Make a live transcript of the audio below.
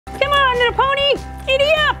little pony!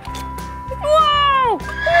 Giddy up! Whoa!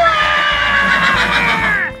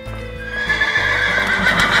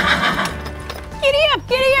 Giddy up,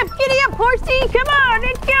 giddy up, horsey! Come on,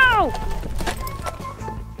 let's go!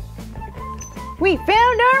 We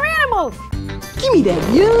found our animals! Give me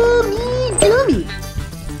that yummy gummy!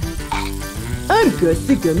 I'm Gus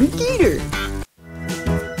the Gummy Gator.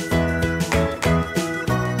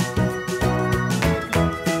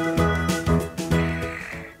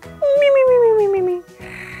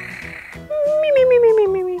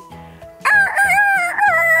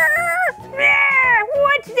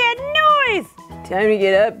 What's that noise? Time to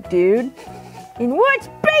get up, dude. And what's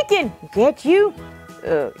bacon? Get you?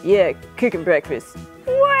 Oh, yeah, cooking breakfast.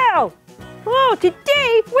 Wow! Oh,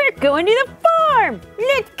 today we're going to the farm!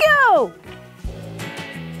 Let's go!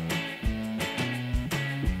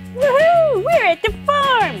 Woohoo! We're at the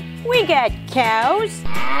farm! We got cows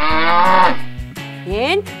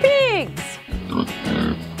and pigs.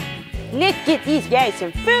 Let's get these guys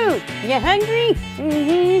some food. You hungry?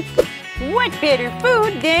 Mm-hmm. What better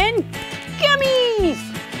food than gummies?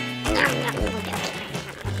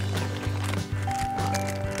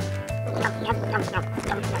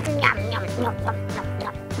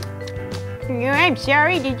 I'm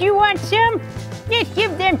sorry, did you want some? Let's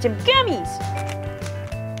give them some gummies.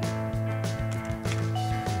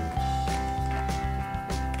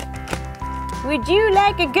 Would you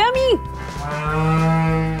like a gummy?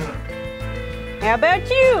 How about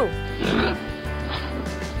you?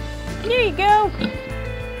 There you go.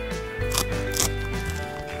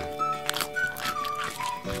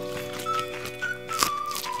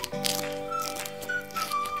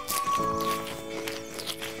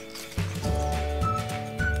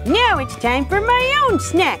 Now it's time for my own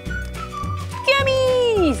snack.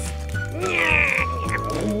 Gummies!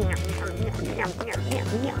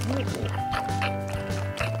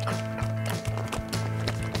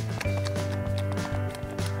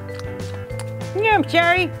 I'm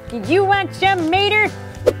sorry, did you want some, Mater?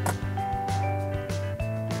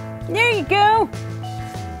 There you go.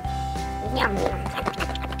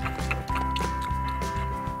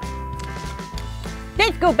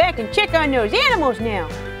 Let's go back and check on those animals now.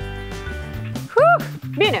 Whew,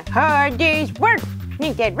 been a hard day's work.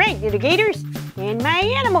 Ain't that right, little gators? And my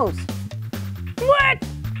animals. What?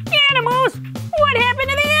 Animals? What happened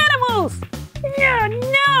to the animals? Oh,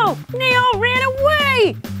 no, they all ran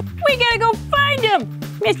away. We gotta go find them.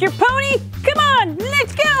 Mr. Pony, come on,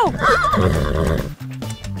 let's go.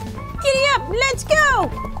 Giddy up, let's go.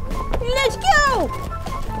 Let's go.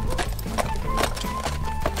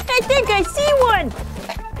 I think I see one.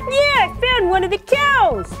 Yeah, I found one of the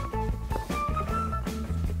cows.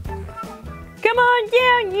 Come on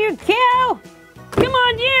down, you cow. Come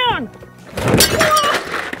on down. Whoa.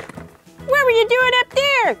 What were you doing up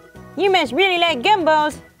there? You must really like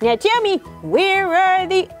gumballs. Now tell me, where are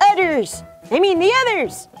the others? I mean the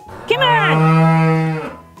others. Come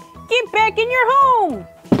on. Get back in your home.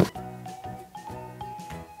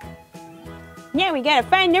 Now we gotta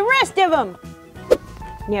find the rest of them.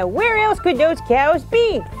 Now where else could those cows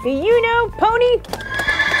be? Do you know, Pony?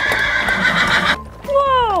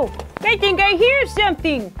 Whoa! I think I hear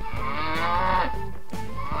something.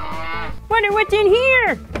 Wonder what's in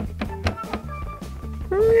here.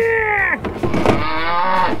 Whoa!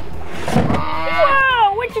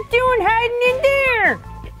 What you doing hiding in there?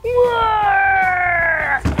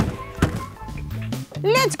 Whoa!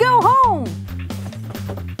 Let's go home.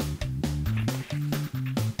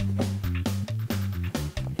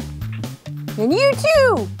 And you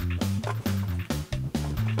too.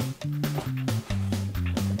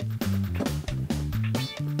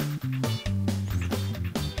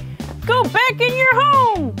 Go back in your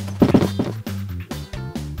home.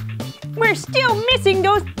 We're still missing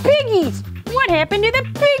those piggies. What happened to the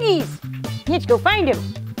piggies? Let's go find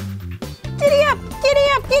them. Giddy up, giddy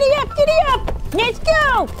up, giddy up, giddy up. Let's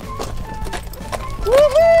go.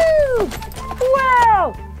 Woohoo!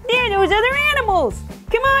 Wow, there are those other animals.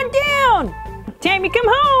 Come on down. Time to come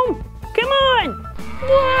home. Come on.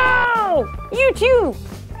 Whoa, you too.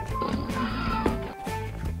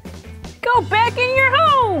 Go back in your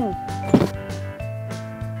home.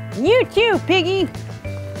 You too, piggy.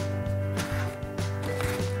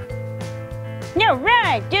 All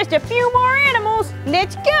right, just a few more animals.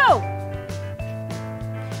 Let's go.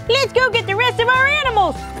 Let's go get the rest of our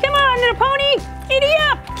animals. Come on, little pony. Giddy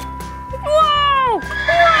up. Whoa.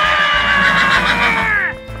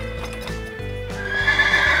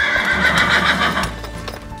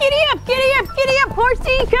 Giddy up, giddy up, giddy up,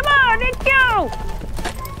 horsey. Come on, let's go.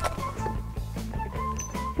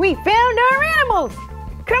 We found our animals.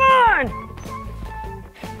 Come on.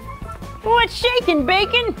 What's shaking,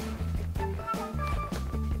 Bacon?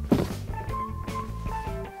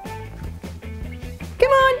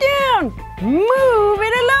 Come on down. Move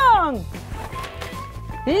it along.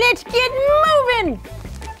 Let's get moving.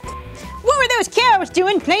 What were those cows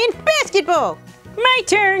doing playing basketball? My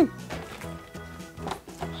turn.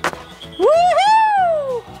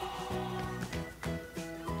 Woohoo!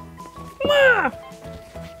 Ma!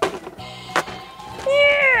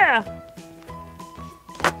 Yeah!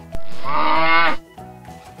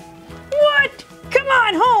 What? Come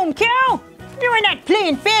on home, cow! You're not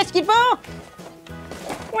playing basketball!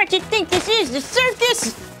 What you think this is, the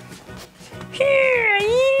circus? Here!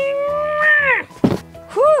 Yeah.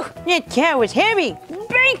 Whew! That cow was heavy!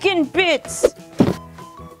 Bacon bits!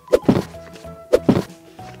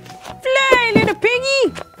 Fly, little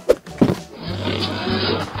piggy!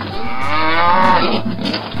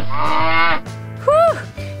 Whew!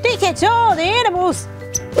 I think that's all the animals!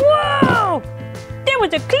 Whoa! That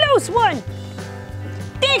was a close one!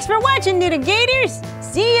 Thanks for watching, little Gators!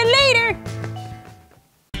 See you later!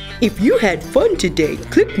 If you had fun today,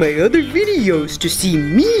 click my other videos to see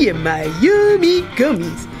me and my yummy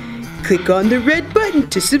gummies. Click on the red button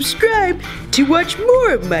to subscribe to watch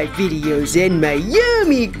more of my videos and my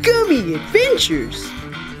yummy gummy adventures.